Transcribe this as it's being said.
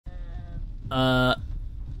Did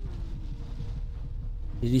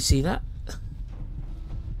you see that?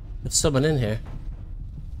 There's someone in here.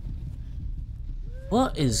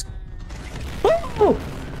 What is... Oh!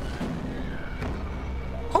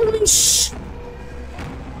 Holy sh...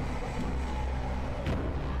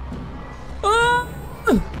 Ah!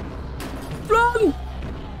 Run!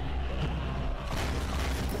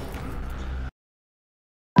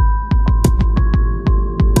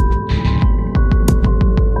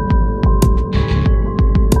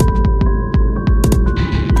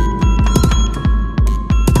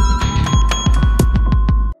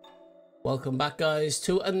 Welcome back, guys,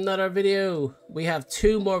 to another video. We have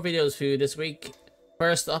two more videos for you this week.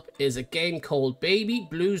 First up is a game called Baby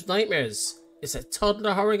Blues Nightmares. It's a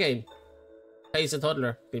toddler horror game. Plays a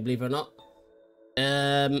toddler, can you believe it or not.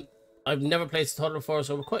 I've never played a toddler before,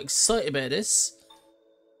 so we're quite excited about this.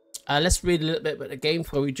 Let's read a little bit about the game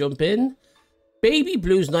before we jump in. Baby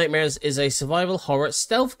Blues Nightmares is a survival horror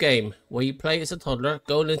stealth game where you play as a toddler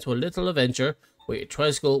going into a little adventure with your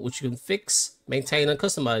tricycle, which you can fix, maintain and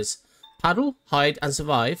customize. Paddle, hide and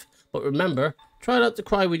survive, but remember, try not to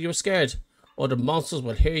cry when you're scared, or the monsters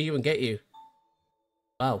will hear you and get you.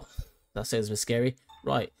 Wow, that sounds a bit scary.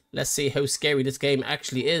 Right, let's see how scary this game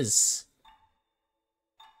actually is.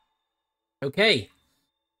 Okay,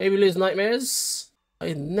 Baby Blues Nightmares.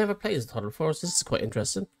 I never played as a toddler before, so this is quite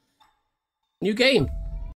interesting. New game.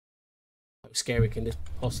 How scary can this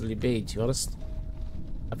possibly be, to be honest?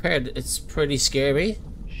 I've heard it's pretty scary.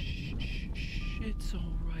 It's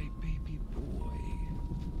alright, baby boy.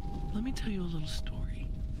 Let me tell you a little story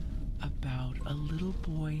about a little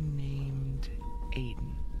boy named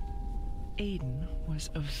Aiden. Aiden was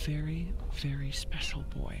a very, very special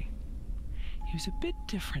boy. He was a bit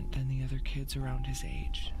different than the other kids around his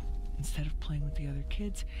age. Instead of playing with the other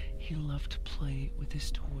kids, he loved to play with his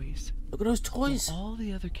toys. Look at those toys. Well, all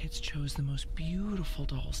the other kids chose the most beautiful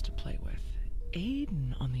dolls to play with.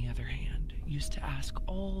 Aiden, on the other hand, used to ask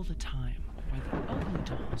all the time why the ugly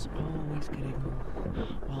dolls always get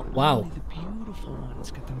ignored, while only the beautiful ones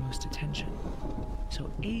get the most attention.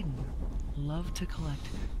 So Aiden loved to collect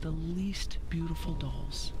the least beautiful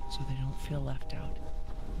dolls so they don't feel left out.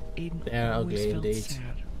 Aiden always felt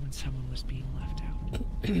sad when someone was being left out.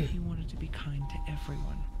 He wanted to be kind to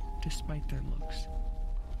everyone, despite their looks.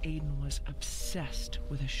 Aiden was obsessed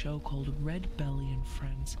with a show called Red Belly and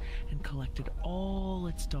Friends and collected all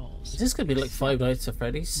its dolls. Is this gonna be like Five Nights at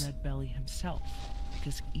Freddy's? Red Belly himself,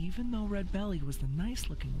 because even though Red Belly was the nice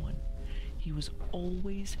looking one, he was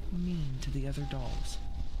always mean to the other dolls.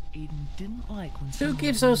 Aiden didn't like when Who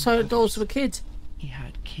gives those dolls to a kid? He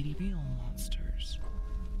had kitty meal monsters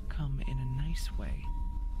come in a nice way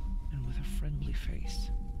and with a friendly face.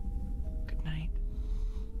 Good night.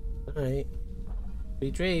 Alright.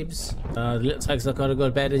 Sweet dreams. The little tag's not gonna go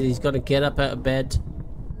to bed. He's gonna get up out of bed.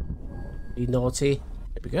 Be naughty.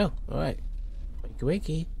 There we go. Alright. Wakey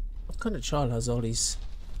wakey. What kind of child has all these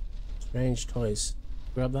strange toys?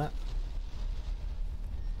 Grab that.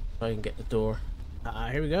 Try and get the door.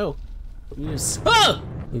 Here we go. We've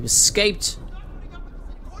escaped.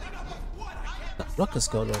 What the fuck is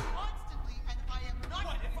going on?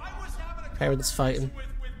 Parents fighting.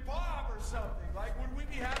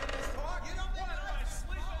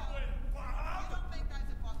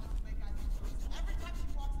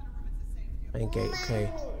 Main gate,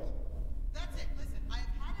 okay.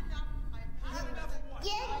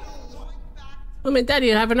 Mum and Daddy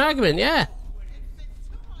have an argument, yeah.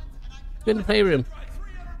 Go in the playroom.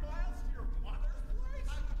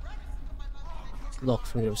 It's locked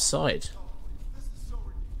from the other side.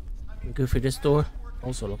 Go through this door.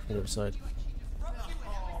 Also locked from the other side.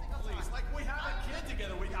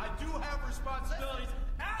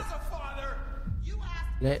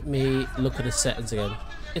 Let me look at the settings again.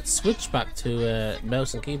 It's switched back to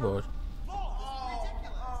mouse and keyboard.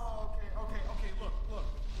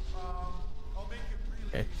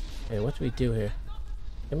 Okay. Hey, what do we do here?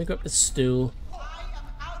 Can we grab the stool?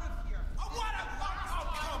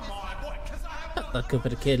 That good for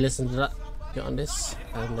the kid. Listen to that. Get on this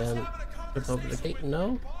and then jump over the gate.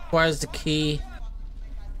 No. Where's the key?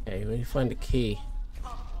 Okay, when you find the key.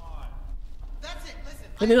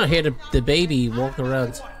 Can you not hear the baby walking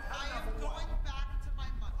around?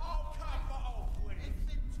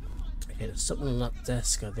 Okay, there's something on that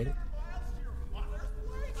desk, I think.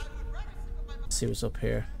 Let's see what's up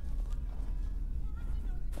here.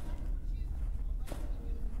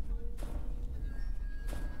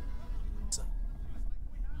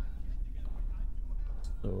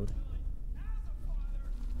 Sword.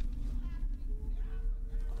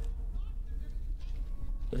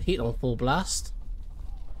 Got heat on full blast.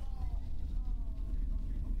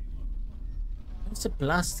 It's a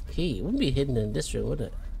blast key. It wouldn't be hidden in this room, would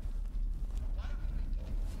it?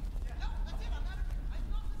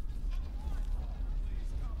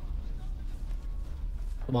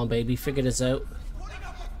 Come on, baby, figure this out.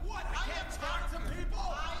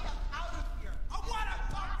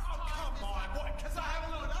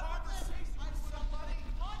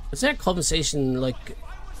 Is there a conversation like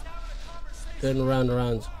going around and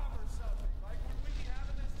around?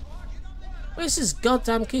 Where's this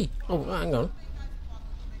goddamn key? Oh, hang on.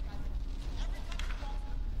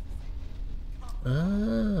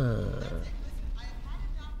 Ah.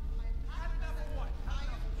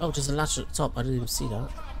 Oh, there's a latch at the top. I didn't even see that.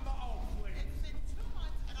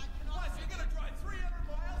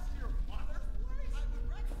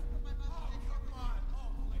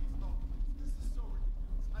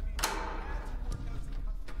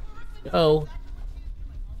 Oh,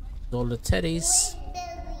 all the teddies.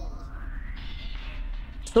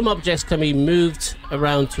 Some objects can be moved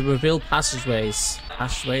around to reveal passageways.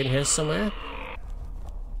 Passageway in here somewhere.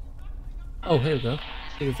 Oh, here we go.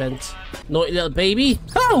 Little vent. Naughty little baby.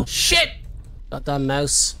 Oh, shit! Goddamn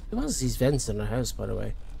mouse. Who has these vents in their house, by the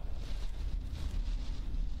way?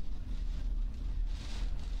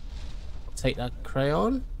 I'll take that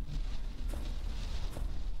crayon.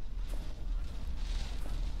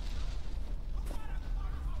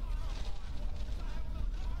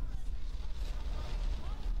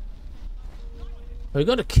 We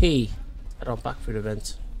got a key. Head on back through the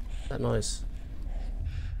vent. That noise.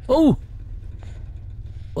 Oh!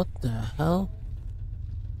 What the hell?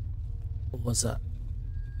 What was that?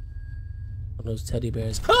 One of those teddy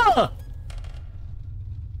bears. Ah!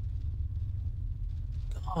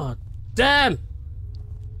 God damn!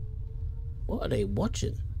 What are they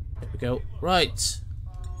watching? There we go. Right.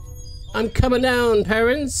 I'm coming down,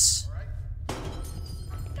 parents.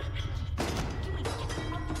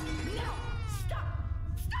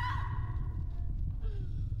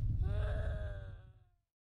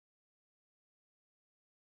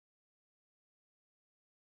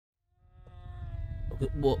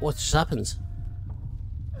 What just happened?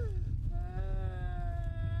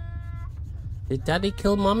 Did Daddy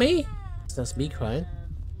kill Mommy? That's me crying.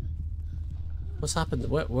 What's happened?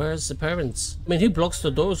 Where's the parents? I mean, who blocks the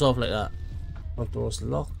doors off like that? My door's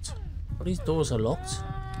locked. Oh, these doors are locked.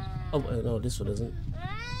 Oh, no, this one isn't.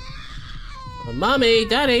 Oh, Mommy,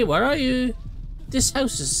 Daddy, where are you? This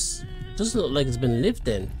house doesn't look like it's been lived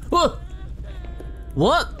in. Whoa!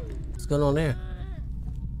 What? What's going on there?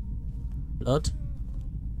 Blood?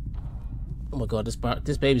 Oh my god,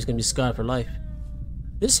 this baby's gonna be scarred for life.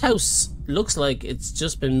 This house looks like it's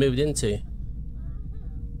just been moved into.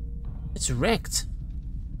 It's wrecked.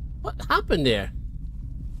 What happened there?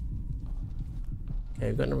 Okay,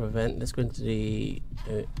 we've got another vent. Let's go into the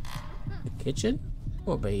kitchen.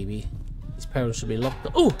 Poor baby. His parents should be locked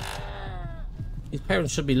up. Oh! His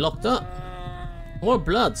parents should be locked up. More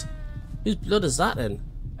blood. Whose blood is that then?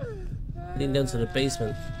 Leading down to the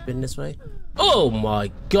basement. Been this way. Oh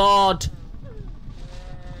my god!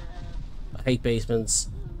 I hate basements.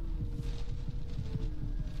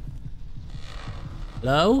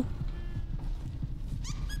 Hello?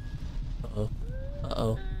 Uh-oh.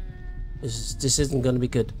 Uh-oh. This isn't gonna be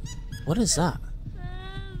good. What is that?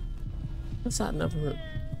 What's that? Another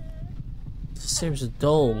series of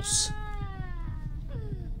dolls.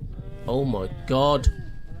 Oh my god.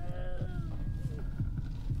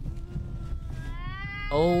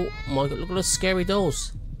 Oh my god, look at those scary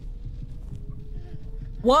dolls.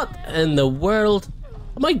 What in the world?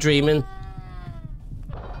 Am I dreaming?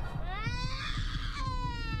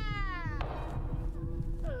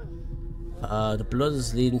 The blood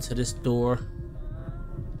is leading to this door.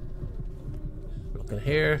 Look in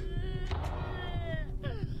here.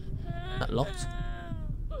 That locked.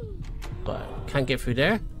 But I can't get through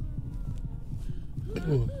there.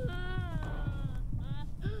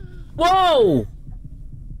 Whoa!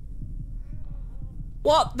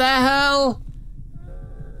 What the hell?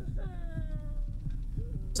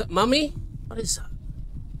 Is that Mummy? What is that?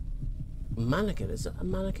 A mannequin? Is that a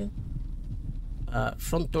mannequin?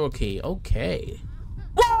 Front door key. Okay.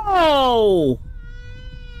 Whoa!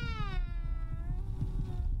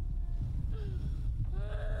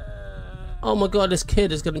 Oh my god, this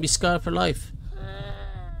kid is going to be scarred for life.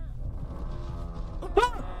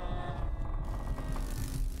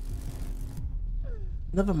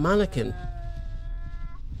 Another mannequin.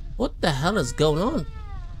 What the hell is going on?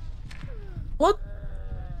 What?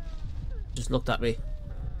 Just looked at me.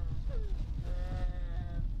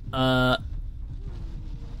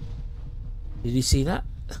 Did you see that?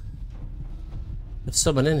 There's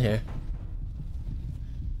someone in here.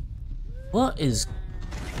 What is...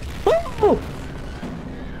 Oh!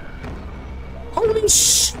 Holy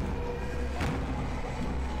sh!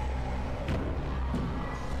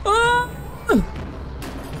 Ah!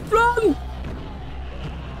 Run!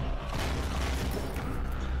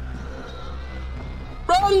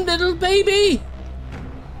 Run, little baby!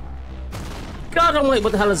 God almighty,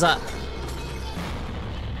 what the hell is that?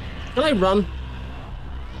 Can I run?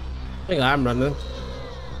 I think I am running.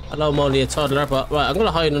 I know I'm only a toddler, but right, I'm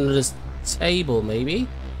gonna hide under this table, maybe.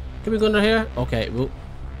 Can we go under here? Okay, well,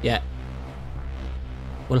 yeah.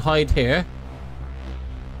 We'll hide here.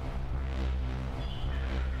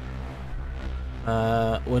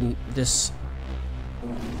 When this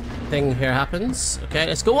thing here happens. Okay,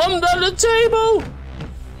 let's go under the table!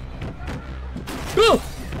 Oh!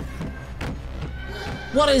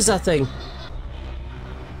 What is that thing?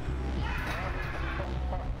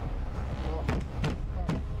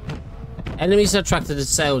 Enemies are attracted to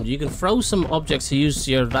sound. You can throw some objects to use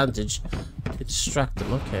to your advantage to distract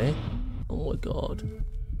them. Okay. Oh my god.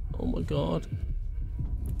 Oh my god.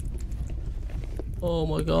 Oh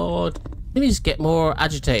my god. Enemies get more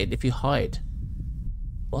agitated if you hide.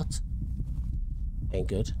 What? Ain't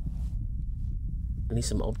good. I need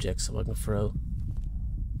some objects so I can throw.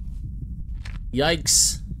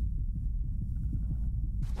 Yikes.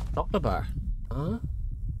 Doctor bar. Huh?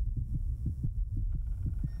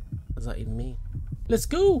 What does that even mean? Let's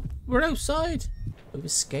go! We're outside! We've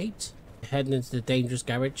escaped. Heading into the dangerous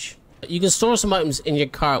garage. You can store some items in your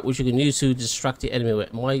cart which you can use to distract the enemy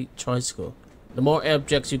with. My tricycle. The more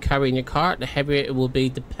objects you carry in your cart, the heavier it will be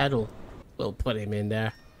to pedal. We'll put him in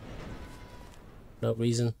there. No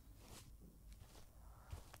reason.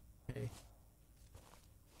 Okay.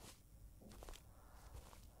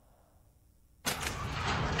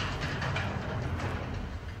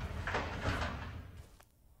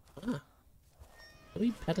 Can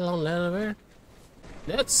we pedal on there?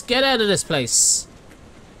 Let's get out of this place.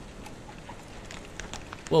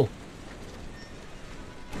 Whoa.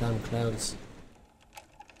 Damn clowns.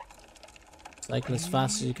 Cycle as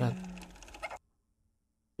fast as you can.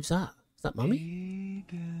 Who's that? Is that Mummy?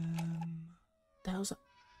 What the hell's that?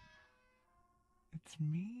 It's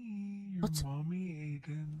me, your What? mommy,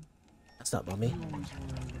 Aiden. That's not Mummy.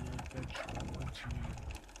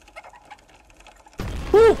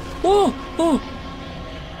 Oh, Oh! Oh! Oh!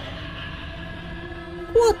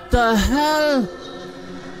 What the hell?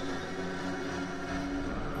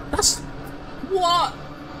 That's... What?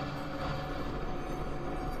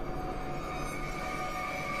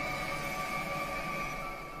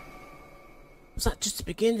 Was that just the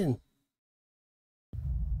beginning?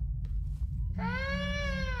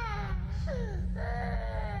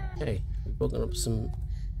 Okay, we've woken up some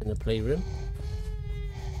in the playroom.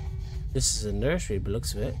 This is a nursery, but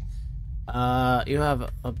looks of it. You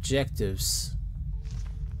have objectives.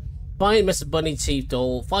 Find Mr. Bunny Teeth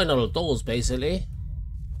doll. Find all the dolls, basically.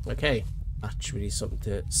 Okay, that's really something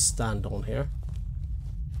to stand on here.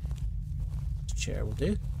 This chair will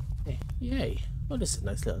do. Hey, yay! Well, this is a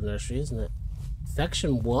nice little nursery, isn't it?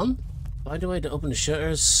 Section 1. Find a way to open the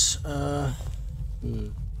shutters. Oh,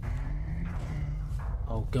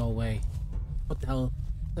 go away! What the hell?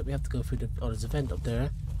 Let me have to go through the. Oh, there's a vent up there.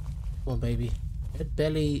 Come on, baby. Red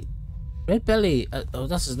Belly. Red Belly. Oh,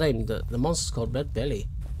 that's his name. The monster's called Red Belly.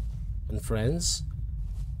 And friends.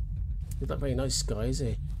 He's not very nice guy, is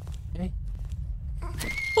he? Okay.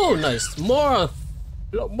 Oh, nice. More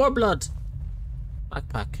blood.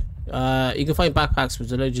 Backpack. You can find backpacks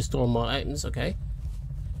which allow you to store more items. Okay.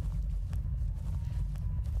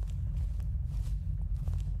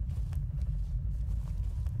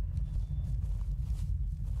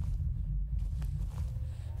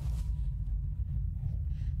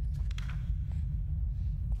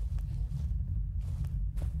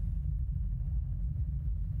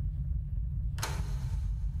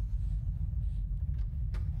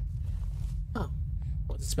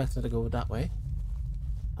 Expecting to go that way.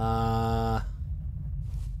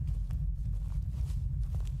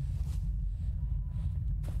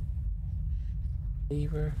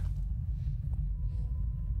 Lever.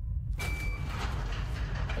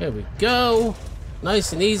 There we go.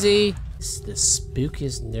 Nice and easy. This is the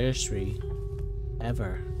spookiest nursery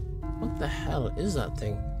ever. What the hell is that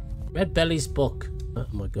thing? Red Belly's book. Oh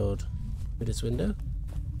my god. Through this window.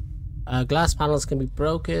 Glass panels can be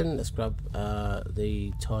broken. Let's grab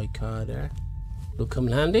the toy car there. Will come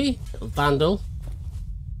in handy. Little vandal.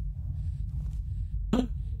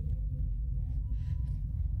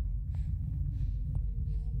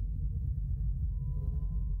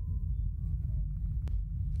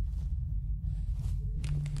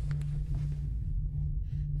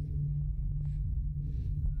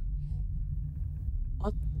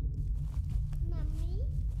 What? Mommy?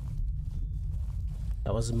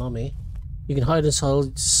 That was a mummy. You can hide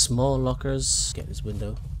inside small lockers. Get this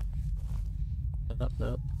window. Shut up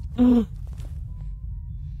now.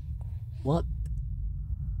 What?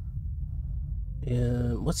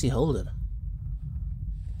 What's he holding?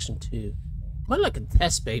 Section 2. Might like a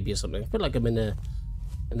test baby or something. I feel like I'm in an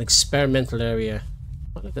experimental area.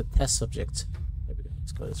 Might like a test subject. There we go.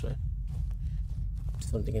 Let's go this way.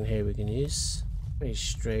 Something in here we can use. Very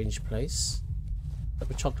strange place. Like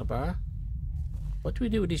a chocolate bar. What do we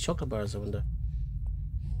do with these chocolate bars, I wonder?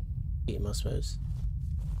 Eat them, I suppose.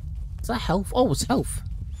 Is that health? Oh, it's health.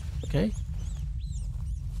 Okay.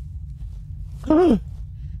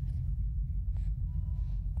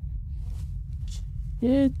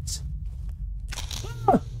 Shit.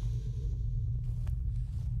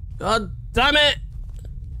 God damn it!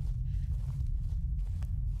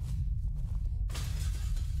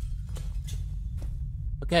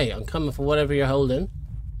 Okay, I'm coming for whatever you're holding.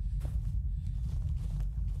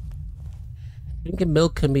 Drinking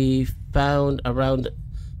milk can be found around.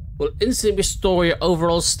 Will instantly restore your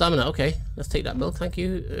overall stamina. Okay, let's take that milk. Thank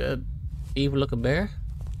you, evil looking bear.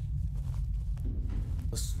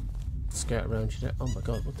 Let's skirt around you there. Oh my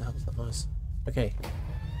god, what the hell was that noise? Okay.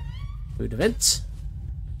 Food event.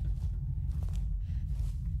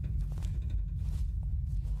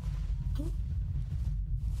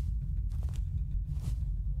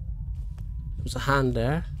 There was a hand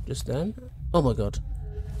there just then. Oh my god.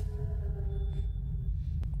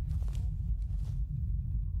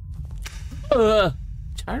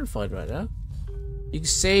 Terrified right now. You can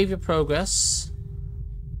save your progress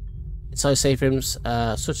inside safe rooms,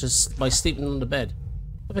 such as by sleeping on the bed.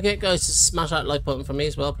 Don't forget, guys, to smash that like button for me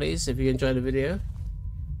as well, please, if you enjoyed the video. It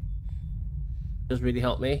does really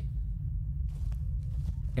help me.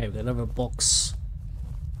 Okay, we've got another box.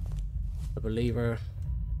 Another lever.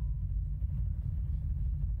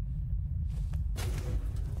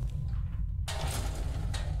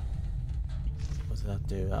 What did that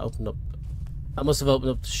do? That opened up. That must have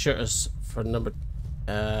opened up the shutters for number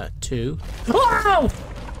 2. Oh!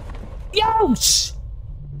 Ouch!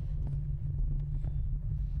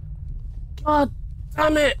 God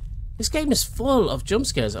damn it! This game is full of jump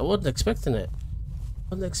scares. I wasn't expecting it.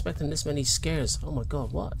 I wasn't expecting this many scares. Oh my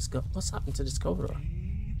god, what's happened to this corridor?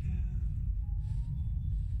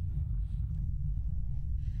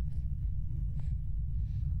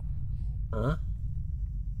 Huh?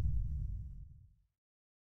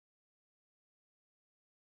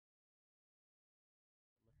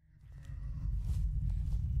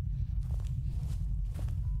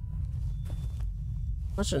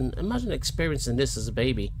 Imagine experiencing this as a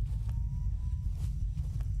baby.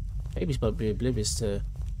 Babies might be oblivious to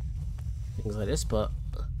things like this, but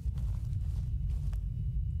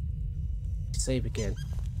save again.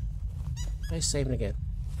 Try saving again.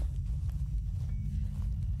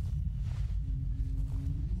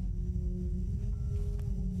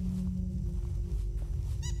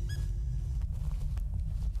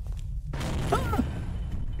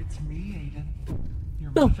 It's me, Aiden.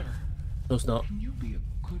 Your No. mother. No, it's not. Can you be a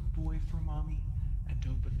good boy for mommy and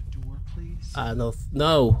open the door, please? No.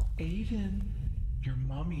 No. Aiden, your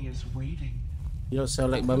mommy is waiting. You don't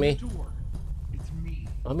sound like Open mummy. the door. It's me.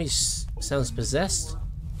 Mummy sounds possessed.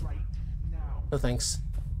 Right now. No thanks.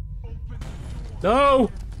 Open the door. No!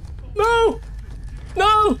 No!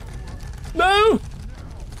 No! No!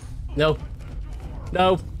 No.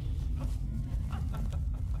 No.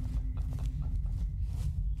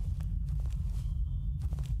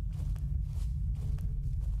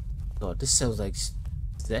 God, this sounds like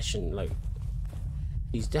possession. Like,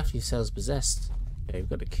 he definitely sounds possessed. Okay, we've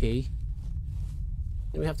got a key.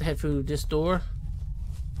 Do we have to head through this door?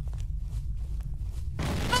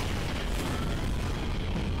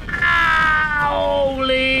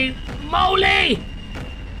 Holy moly!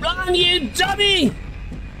 Run, you dummy!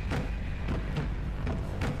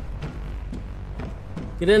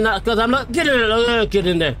 Get in that, because I'm not. Get in there, get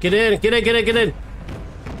in there. Get in, get in, get in, get in.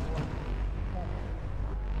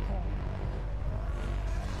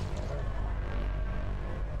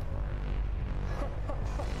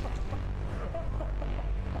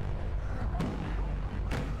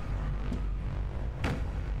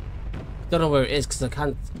 Don't know where it is because I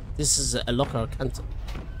can't. This is a locker. I can't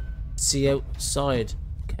see outside.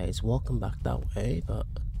 Okay, it's walking back that way, but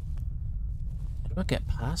how do I get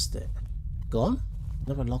past it? Gone?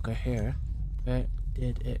 Another locker here. Where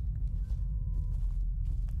did it?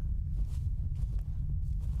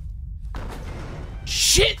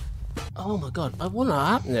 Shit! Oh my god! I wonder what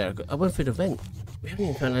happened there. I went through the vent. We haven't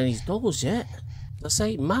even found any of these doors yet. Let's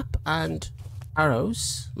say map and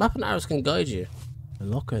arrows. Map and arrows can guide you. A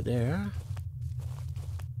locker there.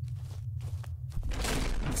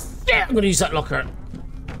 Yeah, I'm gonna use that locker.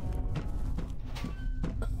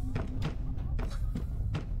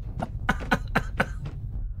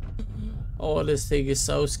 Oh, this thing is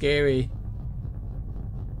so scary.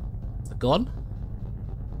 Is it gone?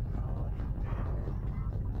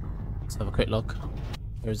 Let's have a quick look.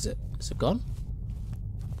 Where is it? Is it gone?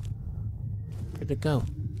 Where'd it go?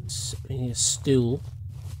 We need a stool.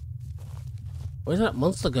 Where's that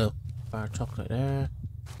monster go? Bar of chocolate there.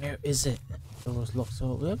 Where is it? Almost locked.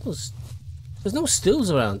 So there's no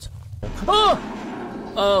stools around.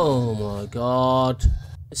 Oh! Oh my god.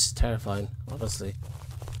 This is terrifying, honestly.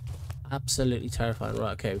 Absolutely terrifying.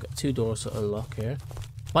 Right, okay, we've got 2 doors to unlock here.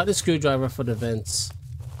 Like the screwdriver for the vents.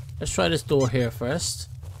 Let's try this door here first.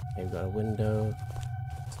 Okay, we've got a window.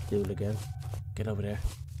 Stool again. Get over there.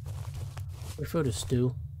 We throw the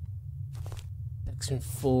stool. Section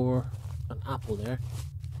 4. An apple there.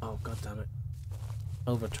 Oh, god damn it.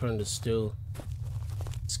 Overturn the stool.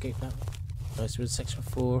 Escape that one. Nice, we're in section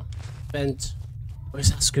 4. Vent. Where's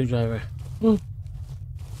that screwdriver? Oh,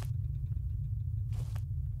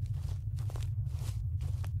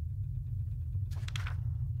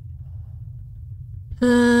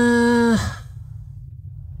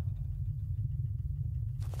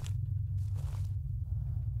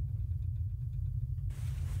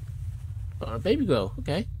 baby grow,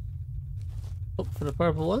 okay. Look for the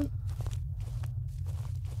purple one.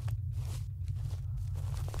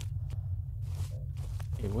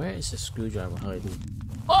 Okay, where is the screwdriver hiding?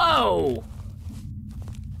 Oh!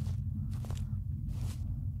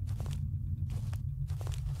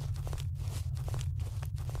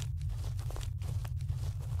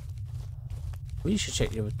 We should check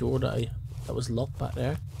the other door that was locked back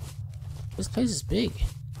there. This place is big.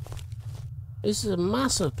 This is a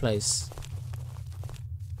massive place.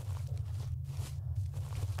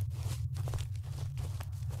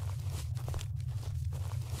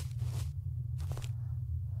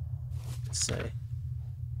 Let's say.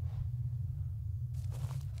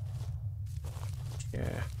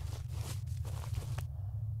 Chair.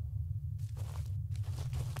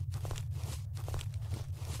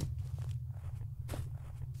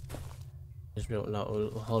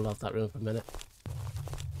 We'll hold off that room for a minute.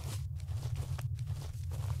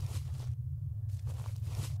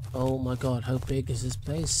 Oh my god, how big is this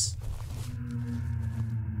place?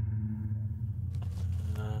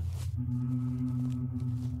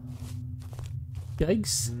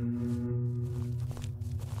 Yikes.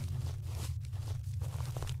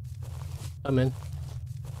 Come in.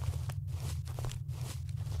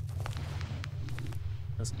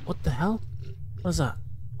 What the hell? What is that?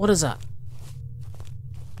 What is that?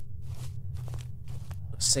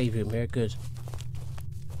 Save room here, good.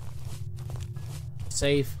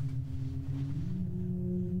 Save.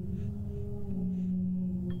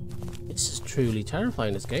 This is truly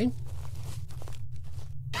terrifying, this game.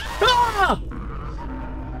 Ah!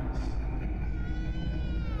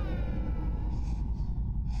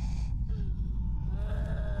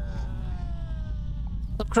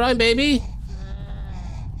 Stop crying, baby.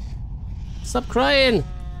 Stop crying.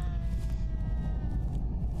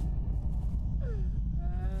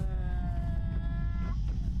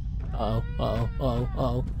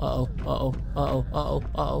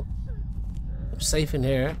 Uh-oh. I'm safe in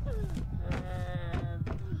here.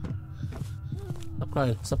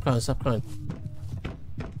 Stop crying.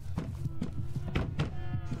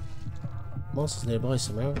 Monster's nearby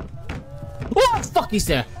somewhere. Oh, fuck, he's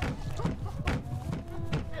there.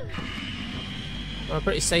 We're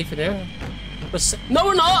pretty safe in here. No,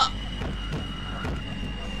 we're not!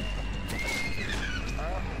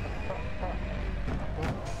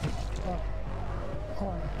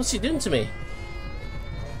 What's he doing to me?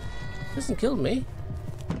 He hasn't killed me.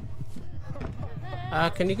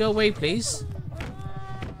 Can you go away, please?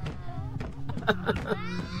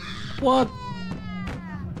 What?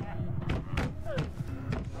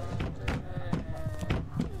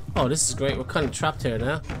 Oh, this is great. We're kind of trapped here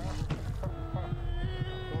now.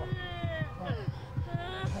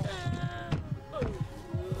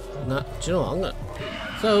 Nah, do you know what? I'm gonna...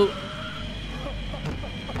 So...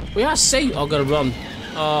 We are safe. Oh, I'm gonna run.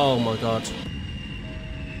 Oh my god.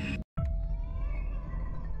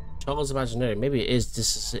 Charles imaginary. Maybe it is.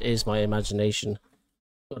 This is my imagination.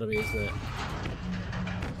 Gotta be, isn't it?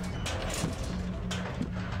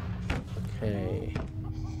 Okay.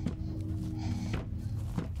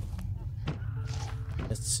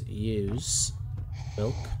 Let's use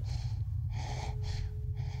milk.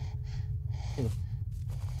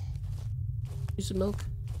 Use the milk.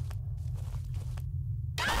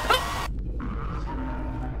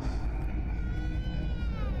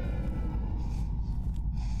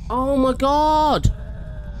 Oh my god!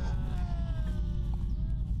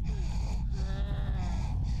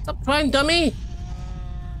 climb, dummy!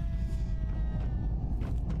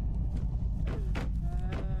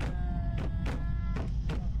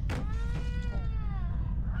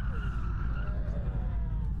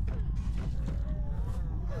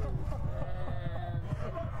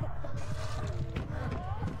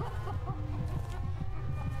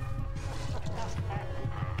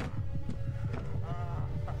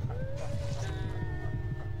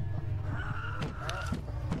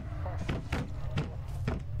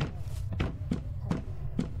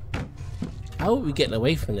 How are we getting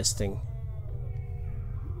away from this thing?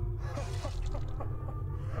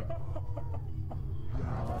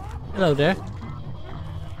 Hello there.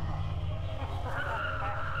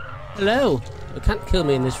 Hello! You can't kill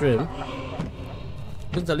me in this room.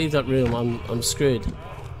 Once I leave that room, I'm screwed.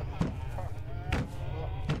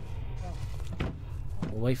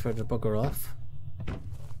 I'll wait for her to bugger off.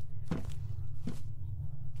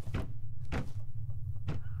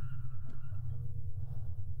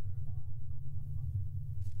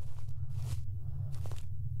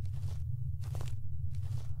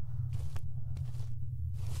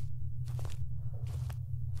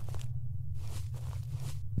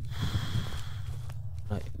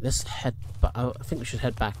 Right, let's head back. I think we should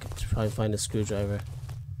head back to try and find a screwdriver.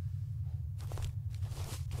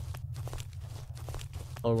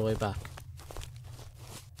 All the way back.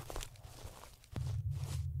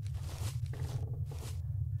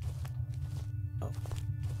 Oh.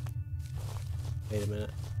 Wait a minute.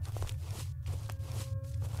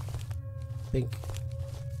 I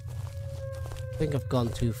think I've gone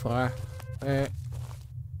too far.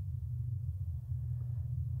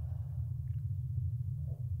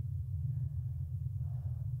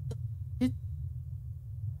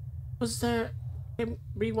 Was there...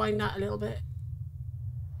 Rewind that a little bit.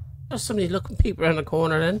 There's somebody looking people around the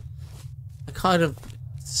corner then. I kind of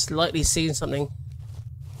slightly seen something.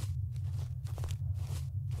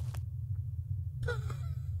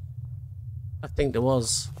 I think there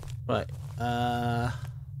was. Right. I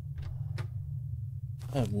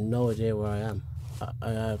have no idea where I am. I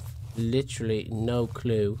have literally no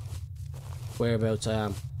clue whereabouts I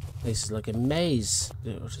am. This is like a maze.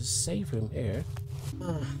 There's a save room here.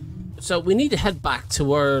 So we need to head back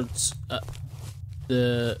towards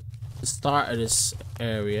the start of this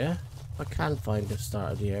area. I can't find the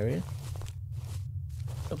start of the area.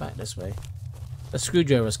 Go back this way. The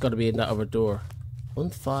screwdriver's got to be in that other door.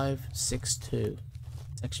 1562.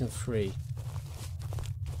 Section 3.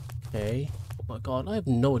 Okay. Oh my god, I have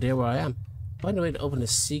no idea where I am. Find a way to open a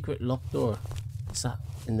secret locked door. What's that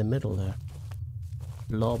in the middle there?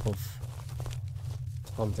 Lob of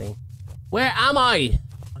something. Where am I?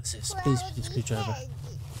 What is this? Please be the screwdriver.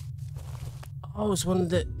 Oh, it's one of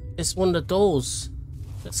the dolls.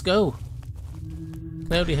 Let's go.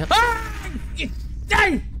 Cloudy have. Ah!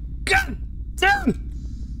 Down! Down!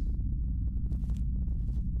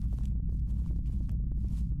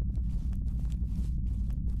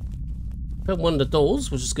 Found one of the dolls,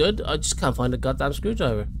 which is good. I just can't find a goddamn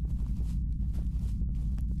screwdriver.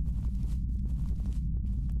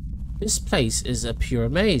 This place is a pure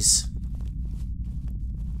maze.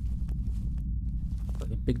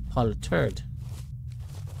 Like a big pile of turd.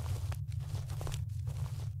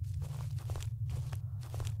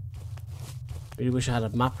 Really wish I had a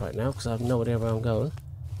map right now because I have no idea where I'm going.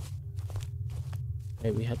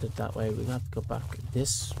 Maybe we headed that way. We have to go back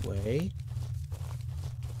this way.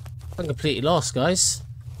 I'm completely lost, guys.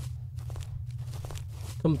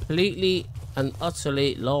 Completely and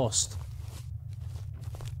utterly lost.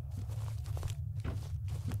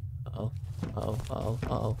 Uh-oh. Uh-oh. Uh-oh.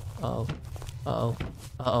 Uh-oh. Uh-oh. Uh-oh.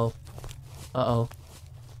 Uh-oh. Uh-oh.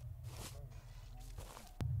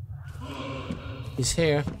 He's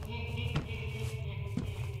here.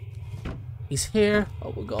 He's here.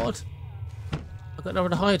 Oh my god. I've got nowhere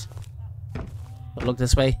to hide. Don't look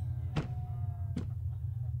this way.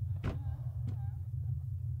 I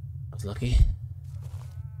was lucky.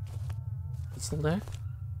 He's still there?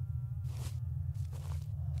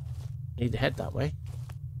 Need to head that way.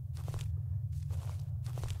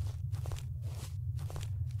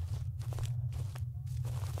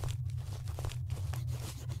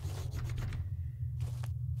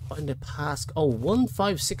 Find a pass. Oh,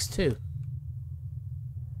 1562.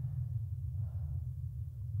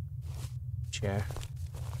 Chair.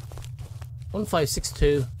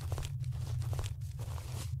 1562.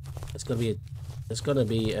 It's gonna be a. There's gonna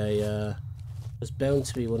be a. There's bound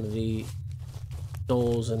to be one of the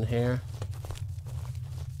dolls in here.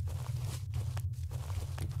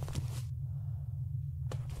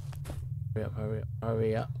 Hurry up! Hurry up!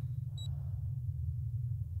 Hurry up!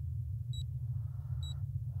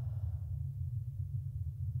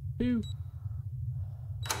 2.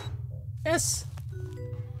 Yes!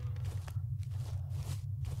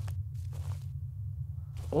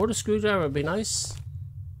 Or the screwdriver would be nice.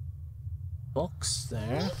 Box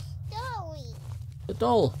there. The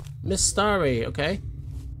doll. Miss Starry, okay.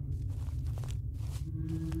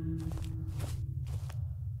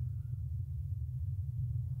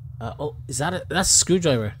 Oh, is that it? That's a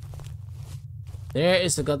screwdriver. There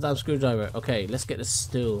is the goddamn screwdriver. Okay, let's get the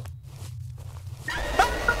stool.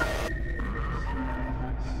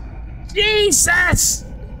 Jesus!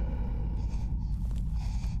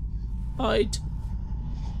 Hide.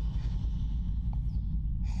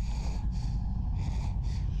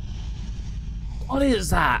 What is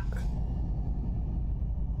that?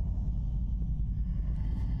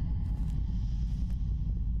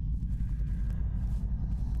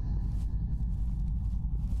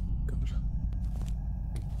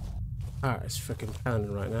 Alright, it's freaking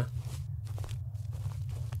pounding right now.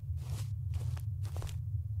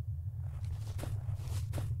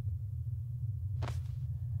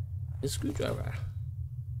 The screwdriver.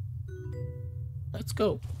 Let's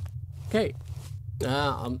go. Okay.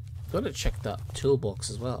 I'm gonna check that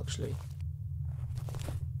toolbox as well, actually.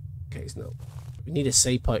 Okay, so no. We need a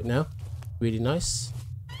save point now. Really nice.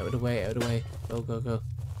 Out of the way, out of the way. Go, go, go.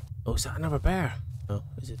 Oh, is that another bear? No,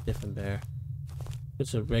 it's a different bear.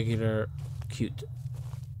 It's a regular, cute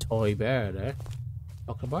toy bear there.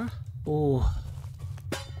 Chocolate bar? Oh.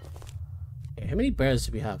 Okay, how many bears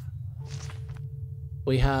do we have?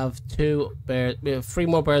 We have 2 bears. We have 3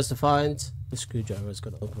 more bears to find. The screwdriver is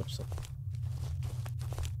going to open up something.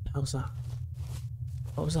 How's that?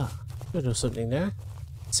 What was that? There's something there.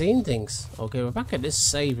 Seeing things. Okay, we're back at this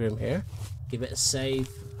save room here. Give it a save.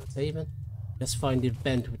 Saving. Let's find the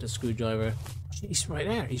vent with the screwdriver. He's right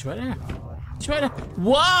there. He's right there. He's right there.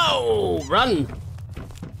 Whoa! Run!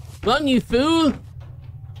 Run, you fool!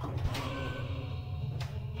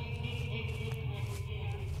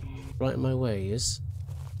 Right in my way, he is.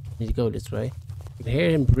 Need to go this way. You can hear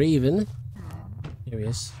him breathing. Here he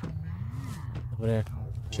is. Over there.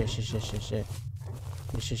 Shit, shit, shit, shit, shit.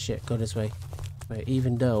 Shit, shit, shit. Go this way. Right,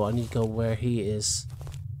 even though I need to go where he is.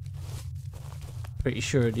 Pretty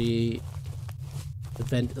sure the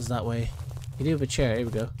vent is that way. You do have a chair. Here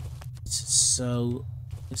we go. This is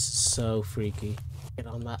so freaky. Get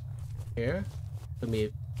on that here.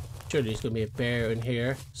 Surely there's gonna be a bear in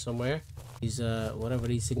here somewhere. These whatever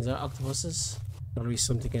these things are, octopuses. Gotta be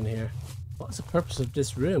something in here. What's the purpose of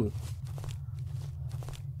this room?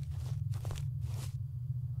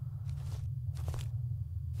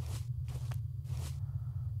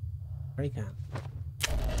 Break on.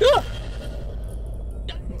 Ah!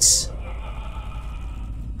 Yikes!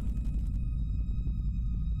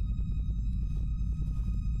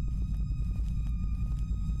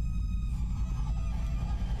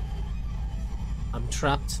 I'm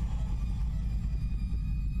trapped.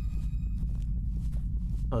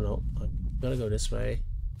 Oh no, I'm gonna go this way.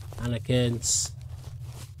 Mannequins.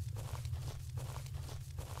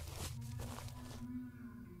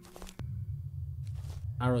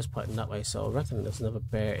 Arrow's pointing that way, so I reckon there's another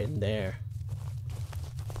bear in there.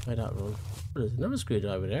 Try that run. Oh, there's another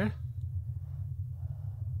screwdriver there.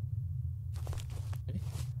 Okay.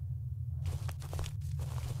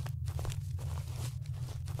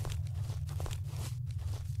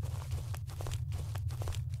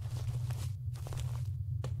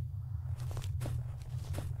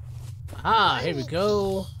 Ah, here we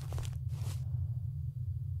go.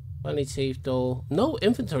 Funny teeth doll. No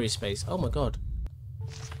inventory space. Oh my god.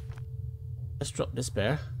 Let's drop this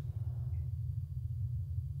bear.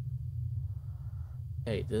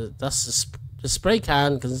 Hey, that's the spray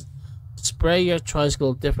can can spray your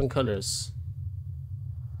tricycle different colors.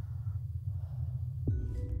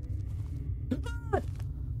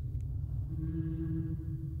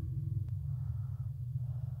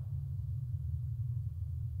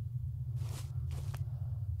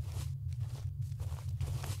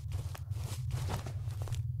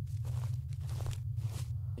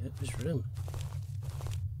 Get up this room.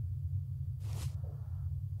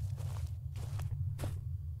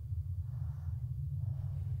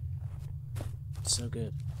 So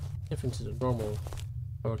good. Different to the normal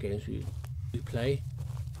horror games we play.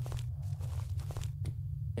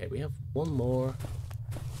 Okay, we have one more.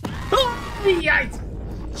 Oh, yikes!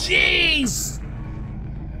 Jeez!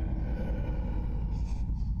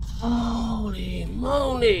 Holy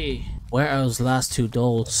moly! Where are those last 2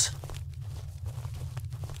 dolls?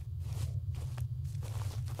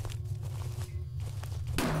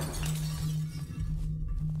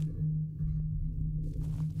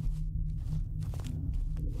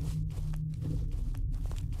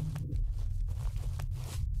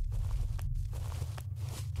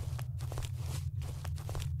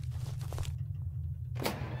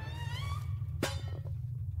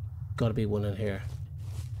 got to be one in here.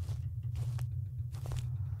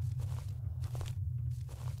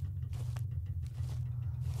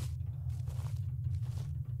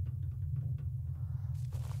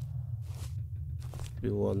 Be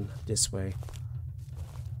one this way.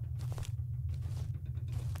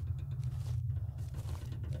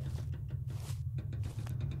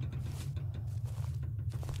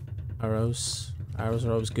 Arrows. Arrows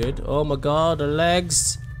are always good. Oh my god, the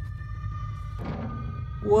legs!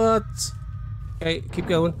 What? Okay, keep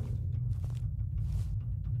going.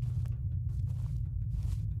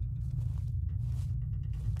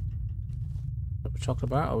 Chocolate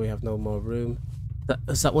bar? Oh, we have no more room.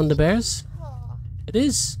 Is that one of the bears? It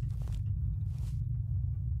is.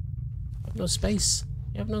 I have no space.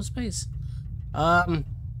 You have no space. You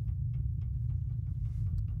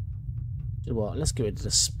know what? Let's give it to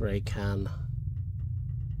the spray can.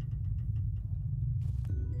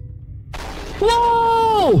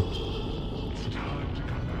 Whoa!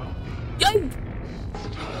 Yay!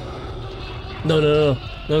 No, no, no,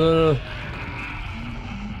 no, no, no.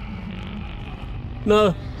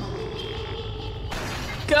 No.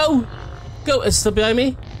 Go! Go! It's still behind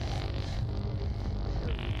me.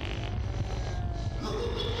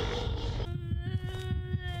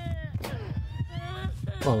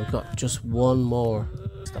 Oh, we've got just one more.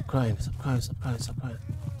 Stop crying, stop crying, stop crying, stop crying.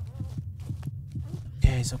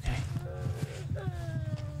 Okay, it's okay.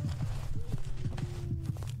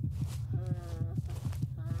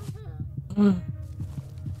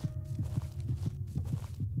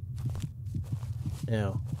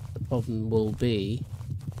 Now, the problem will be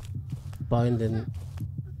finding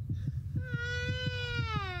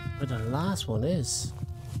where the last one is.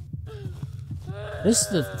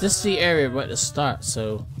 This is the area right at the start,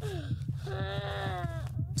 so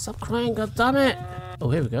stop crying, god damn it! Oh,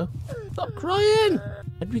 here we go. Stop crying!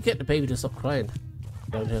 How did we get the baby to stop crying?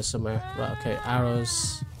 Down here somewhere. Right, okay,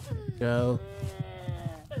 arrows. Go.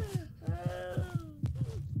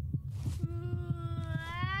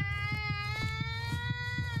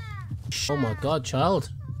 Oh my god, child.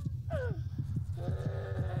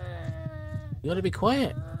 You gotta be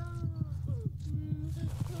quiet.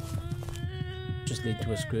 Just lead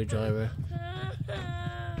to a screwdriver.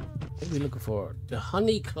 What are we looking for? The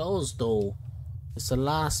honey closed door. It's the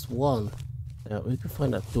last one. Now we can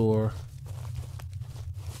find that door.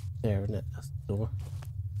 There, isn't it? That's the door.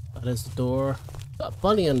 That is the door. Got a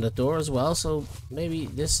bunny on the door as well, so maybe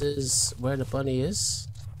this is where the bunny is.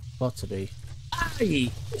 Got to be. Aye!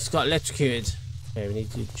 It's got electrocuted. Okay, we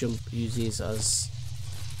need to jump, use these as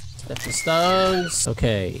stepping stones.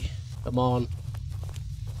 Okay, come on.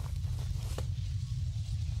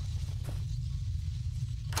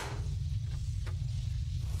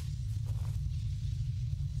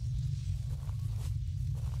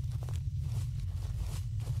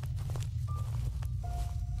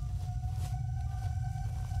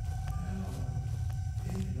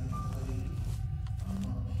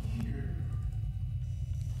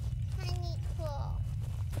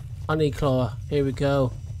 Honey claw, here we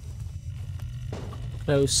go.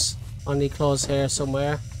 Close. Honey claw's here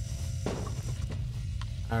somewhere.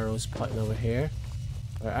 Arrows pointing over here.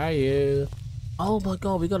 Where are you? Oh my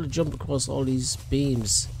god, we gotta jump across all these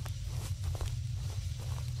beams.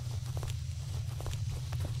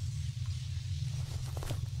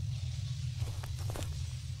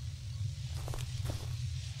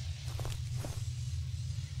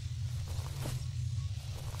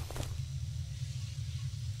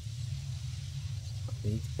 We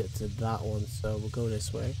need to get to that one, so we'll go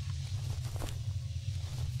this way.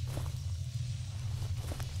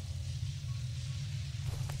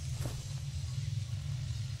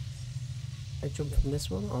 I jump from this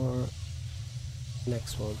one or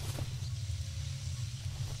next one?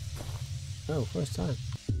 Oh, first time.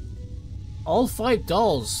 All 5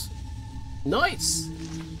 dolls. Nice!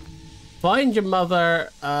 Find your mother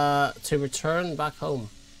to return back home.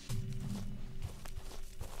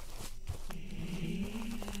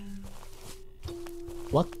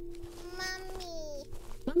 What? Mommy.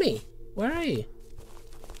 Mummy, where are you?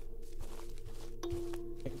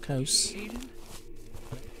 Get close. Aiden?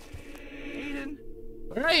 Aiden?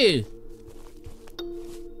 Where are you?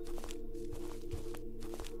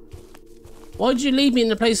 Why'd you leave me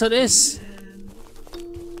in a place like this?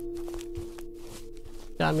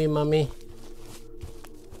 Damn you, Mummy.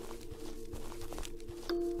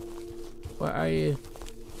 Where are you?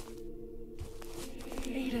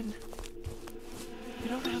 Aiden. You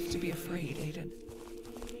don't have to be afraid, Aiden.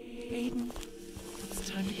 Aiden, it's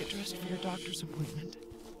time to get dressed for your doctor's appointment.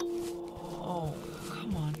 Oh,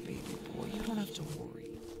 come on, baby boy. You don't have to worry.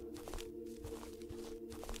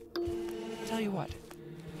 Tell you what,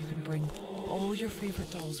 you can bring all your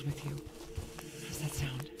favorite dolls with you. How's that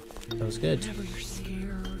sound? Sounds good. Whenever you're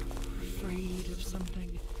scared or afraid of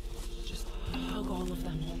something, just hug all of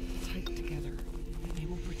them tight together. They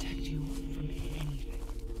will protect you from anything.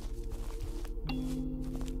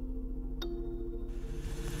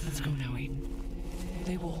 Let's go now, Aiden.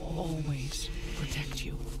 They will always protect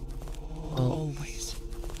you. Oh. Always.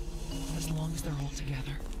 As long as they're all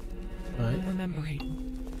together. Right. Remember,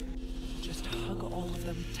 Aiden. Just hug all of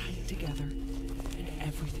them tight together, and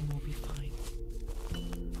everything will be fine.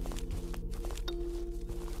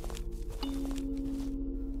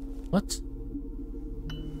 What?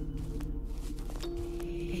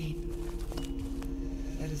 Aiden.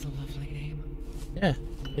 That is a lovely name. Yeah,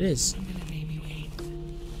 it is. I'm gonna name you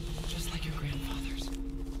Aiden. Just like your grandfather's.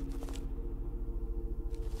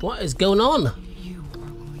 What is going on? You are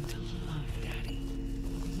going to love Daddy.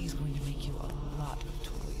 He's going to make you a lot of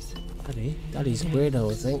toys. Daddy? Daddy's a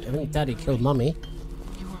weirdo, I think. I think Daddy killed Mummy.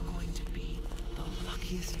 You are going to be the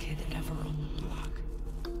luckiest kid ever on the block.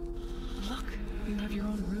 Look, you have your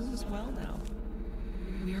own room as well now.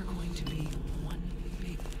 We are going to be one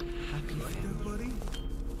big happy family.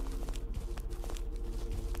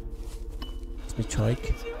 It's me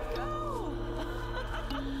trike.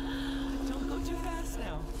 Don't go too fast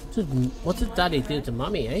now. What did Daddy do to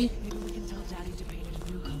Mummy, eh? Maybe we can tell Daddy to paint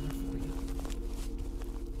a new color for you.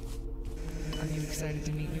 Are you excited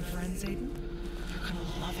to meet new friends, Aiden? You're gonna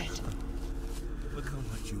love it. Look how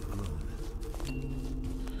much you've grown.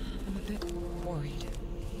 I'm a bit worried.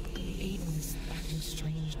 Aiden is acting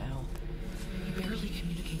strange now. He barely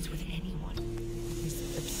communicates with anyone.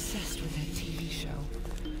 He's obsessed with that TV show.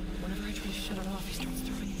 Whenever I try to shut it off, he starts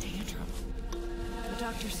throwing a tantrum. The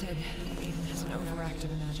doctor said Aiden has an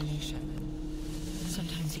overactive imagination.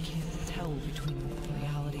 Sometimes he can't tell between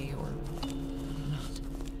reality or not.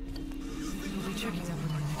 We'll be checking up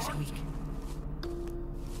with him next week.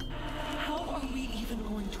 How are we even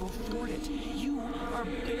going to afford it? You are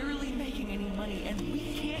barely making any money, and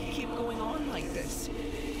we can't keep going on like this.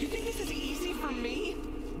 You think this is easy for me?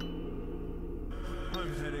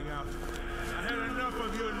 I'm heading out. I had enough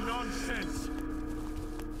of your nonsense.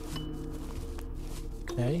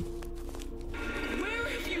 Okay. Where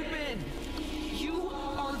have you been? You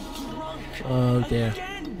are drunk. Oh dear.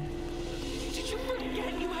 Again. Did you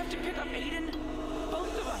forget you have to pick up Aiden?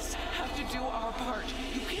 Both of us have to do our part.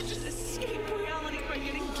 You can't just escape reality by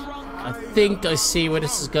getting drunk. I think I see where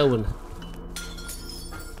this is going.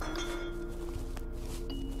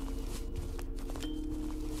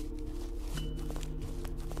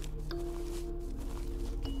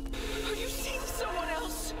 Are you seeing someone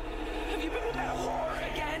else? Have you been with that whore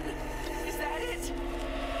again? Is that it?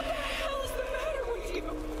 What the hell is the matter with you?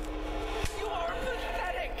 You are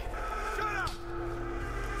pathetic. Shut up!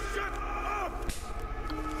 Shut up!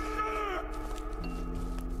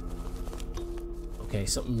 Okay,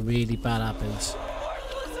 something really bad happens.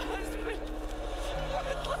 Worthless husband.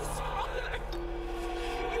 Worthless father.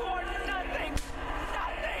 You are nothing.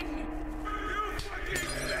 Nothing. You fucking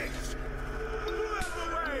bitch! Move out the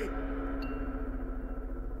way!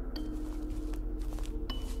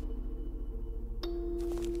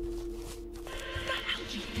 What the hell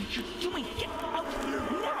do you think you're doing? Get out of here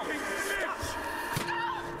now. Stop.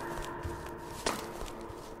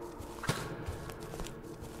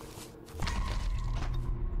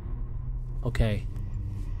 Okay.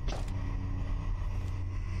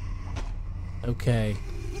 Okay.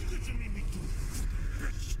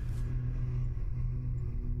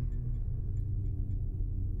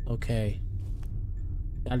 Okay.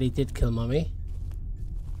 Daddy did kill Mummy.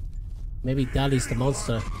 Maybe Daddy's the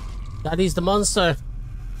monster. Daddy's the monster!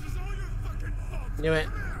 Knew it.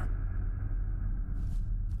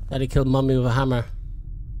 Daddy killed Mummy with a hammer.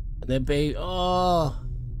 And then baby. Oh!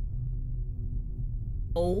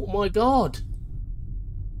 Oh my god!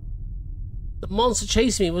 The monster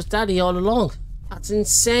chasing me was Daddy all along. That's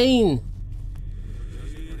insane!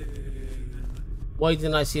 Why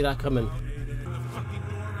didn't I see that coming?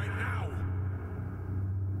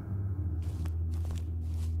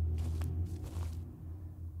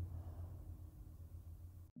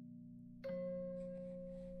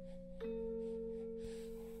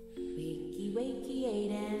 Wakey, wakey,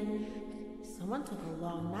 Aiden. Someone took a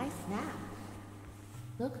long, nice nap.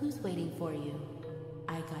 Look who's waiting for you.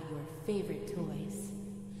 I got your favorite toys.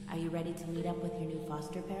 Are you ready to meet up with your new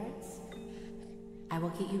foster parents? I will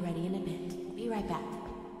get you ready in a bit. Be right back.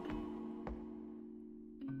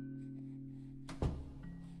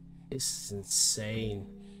 This is insane.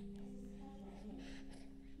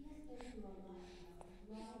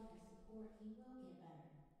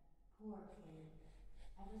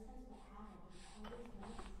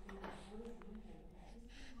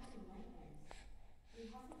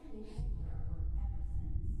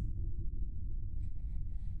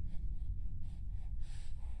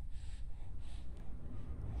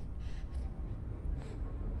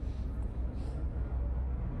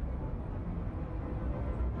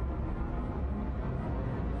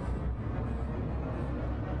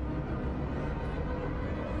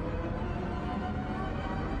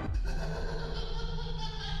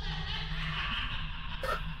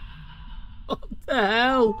 What the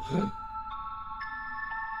hell?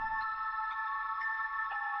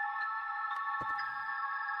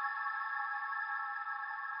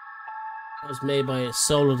 That was made by a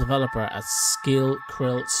solo developer at Skill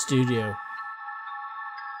Krill Studio.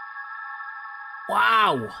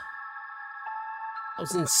 Wow! That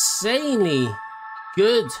was insanely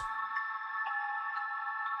good.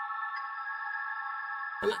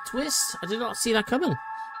 And that twist, I did not see that coming.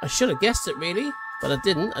 I should have guessed it really, but I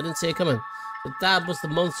didn't. I didn't see it coming. The dad was the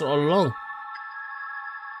monster all along.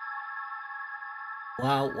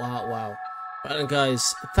 Wow, wow, wow. Right then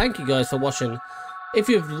guys, thank you guys for watching. If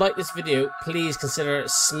you've liked this video, please consider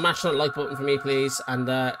smashing that like button for me, please. And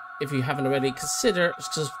if you haven't already, consider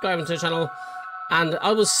subscribing to the channel. And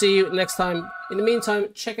I will see you next time. In the meantime,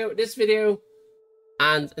 check out this video.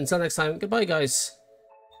 And until next time, goodbye, guys.